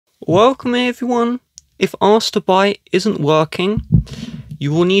Welcome everyone. If Ask to Buy isn't working,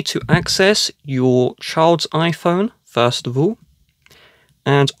 you will need to access your child's iPhone first of all.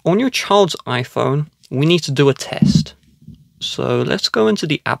 And on your child's iPhone, we need to do a test. So let's go into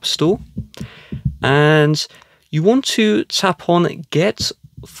the App Store and you want to tap on Get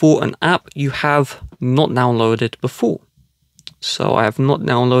for an app you have not downloaded before. So I have not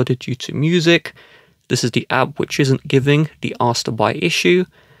downloaded YouTube Music. This is the app which isn't giving the Ask to Buy issue.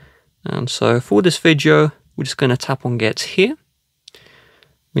 And so for this video, we're just going to tap on Get here.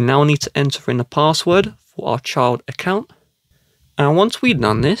 We now need to enter in the password for our child account. And once we've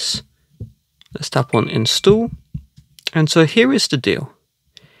done this, let's tap on Install. And so here is the deal.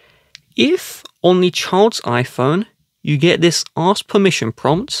 If on the child's iPhone, you get this Ask Permission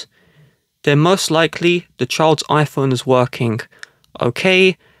prompt, then most likely the child's iPhone is working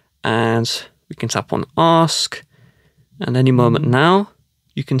okay. And we can tap on Ask. And any moment now,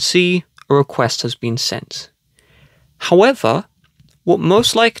 you can see a request has been sent. However, what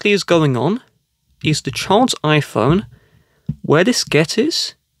most likely is going on is the child's iPhone, where this Get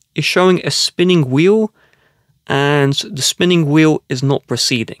is showing a spinning wheel, and the spinning wheel is not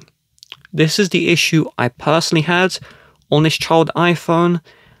proceeding. This is the issue I personally had on this child iPhone,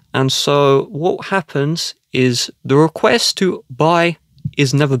 and so what happens is the request to buy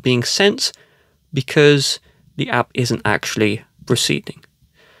is never being sent because the app isn't actually proceeding.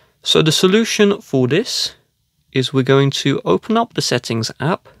 So the solution for this is we're going to open up the Settings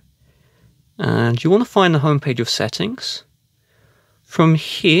app, and you want to find the homepage of Settings. From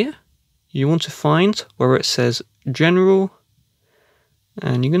here, you want to find where it says General,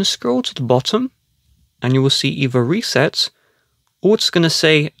 and you're going to scroll to the bottom, and you will see either Reset, or it's going to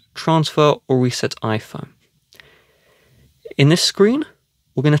say Transfer or Reset iPhone. In this screen,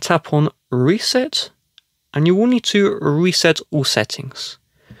 we're going to tap on Reset, and you will need to reset all settings.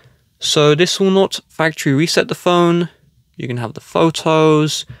 So this will not factory reset the phone. You can have the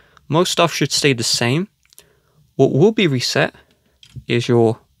photos. Most stuff should stay the same. What will be reset is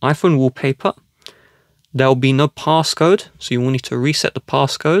your iPhone wallpaper. There will be no passcode, so you will need to reset the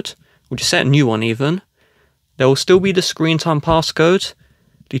passcode, or just set a new one even. There will still be the screen time passcode.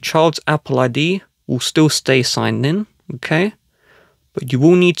 The child's Apple ID will still stay signed in, okay? But you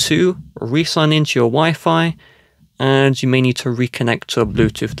will need to re-sign into your Wi-Fi, and you may need to reconnect to a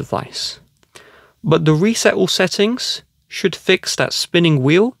Bluetooth device. But the reset all settings should fix that spinning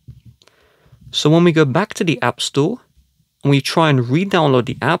wheel. So when we go back to the App Store and we try and re-download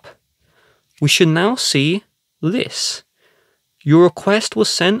the app, we should now see this. Your request was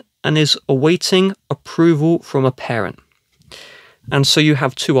sent and is awaiting approval from a parent. And so you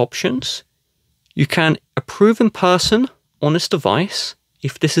have two options. You can approve in person on this device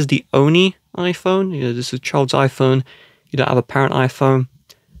if this is the only iPhone, this is a child's iPhone, you don't have a parent iPhone,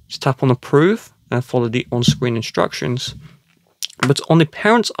 just tap on approve and follow the on-screen instructions. But on the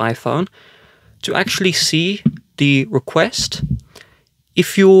parent's iPhone, to actually see the request,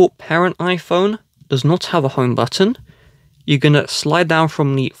 if your parent iPhone does not have a home button, you're going to slide down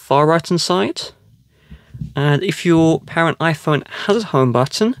from the far right hand side. And if your parent iPhone has a home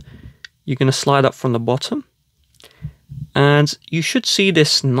button, you're going to slide up from the bottom. And you should see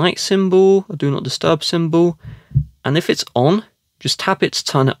this night symbol, or do not disturb symbol. And if it's on, just tap it to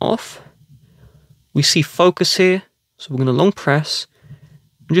turn it off. We see focus here, so we're going to long press.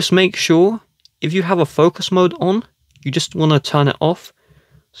 And just make sure, if you have a focus mode on, you just want to turn it off.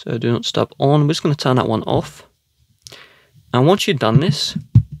 So do not disturb on, we're just going to turn that one off. And once you've done this,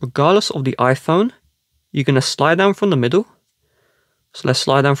 regardless of the iPhone, you're going to slide down from the middle. So let's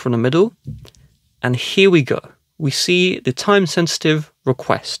slide down from the middle. And here we go. We see the time-sensitive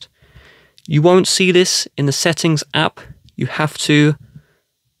request. You won't see this in the Settings app. You have to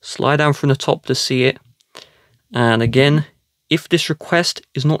slide down from the top to see it. And again, if this request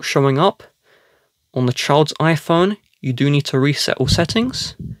is not showing up on the child's iPhone, you do need to reset all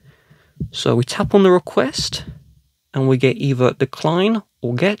settings. So we tap on the request and we get either decline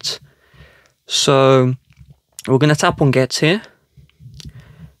or get. So we're going to tap on get here.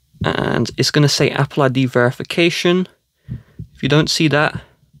 And it's going to say Apple ID verification. If you don't see that,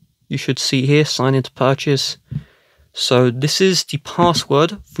 you should see here, sign into purchase. So this is the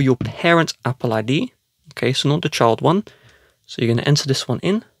password for your parent Apple ID. Okay, so not the child one. So you're going to enter this one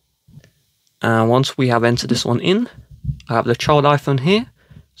in. And once we have entered this one in, I have the child iPhone here.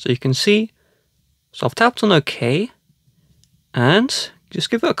 So you can see. So I've tapped on OK. And just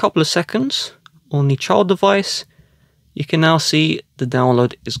give it a couple of seconds on the child device. You can now see the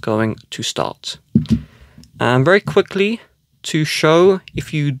download is going to start. And very quickly, to show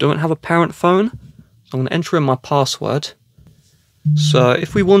if you don't have a parent phone, I'm going to enter in my password. So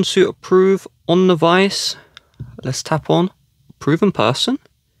if we want to approve on device, let's tap on approve in person.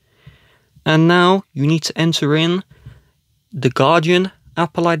 And now you need to enter in the guardian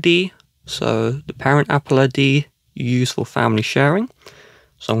Apple ID, so the parent Apple ID you use for family sharing.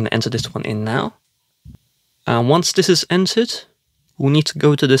 So I'm going to enter this one in now. And once this is entered, we'll need to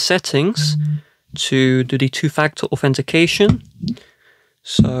go to the settings to do the two-factor authentication.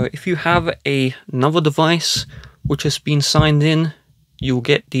 So if you have another device which has been signed in, you'll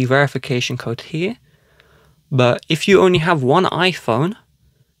get the verification code here. But if you only have one iPhone,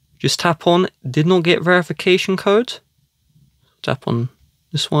 just tap on did not get verification code. Tap on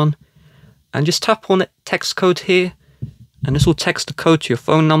this one and just tap on text code here, and this will text the code to your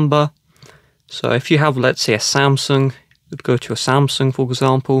phone number. So if you have, let's say, a Samsung, you'd go to a Samsung, for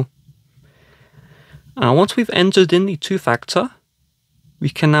example. And once we've entered in the two-factor, we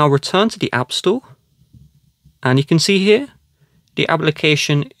can now return to the App Store, and you can see here the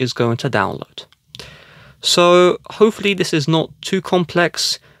application is going to download. So hopefully this is not too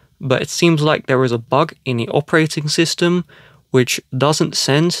complex, but it seems like there is a bug in the operating system which doesn't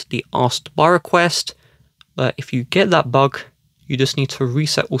send the ask to buy request. But if you get that bug, you just need to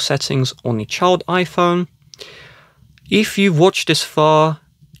reset all settings on the child iPhone. If you've watched this far,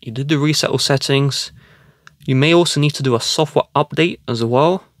 you did the reset all settings, you may also need to do a software update as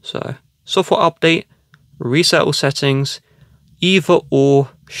well. So software update, reset all settings, either or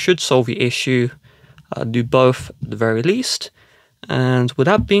should solve the issue. Do both at the very least. And with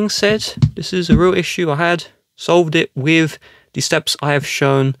that being said, this is a real issue I had. Solved it with the steps I have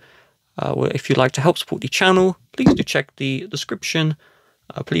shown. If you'd like to help support the channel, please do check the description.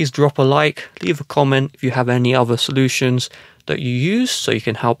 Please drop a like, leave a comment if you have any other solutions that you use so you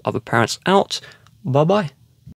can help other parents out. Bye bye.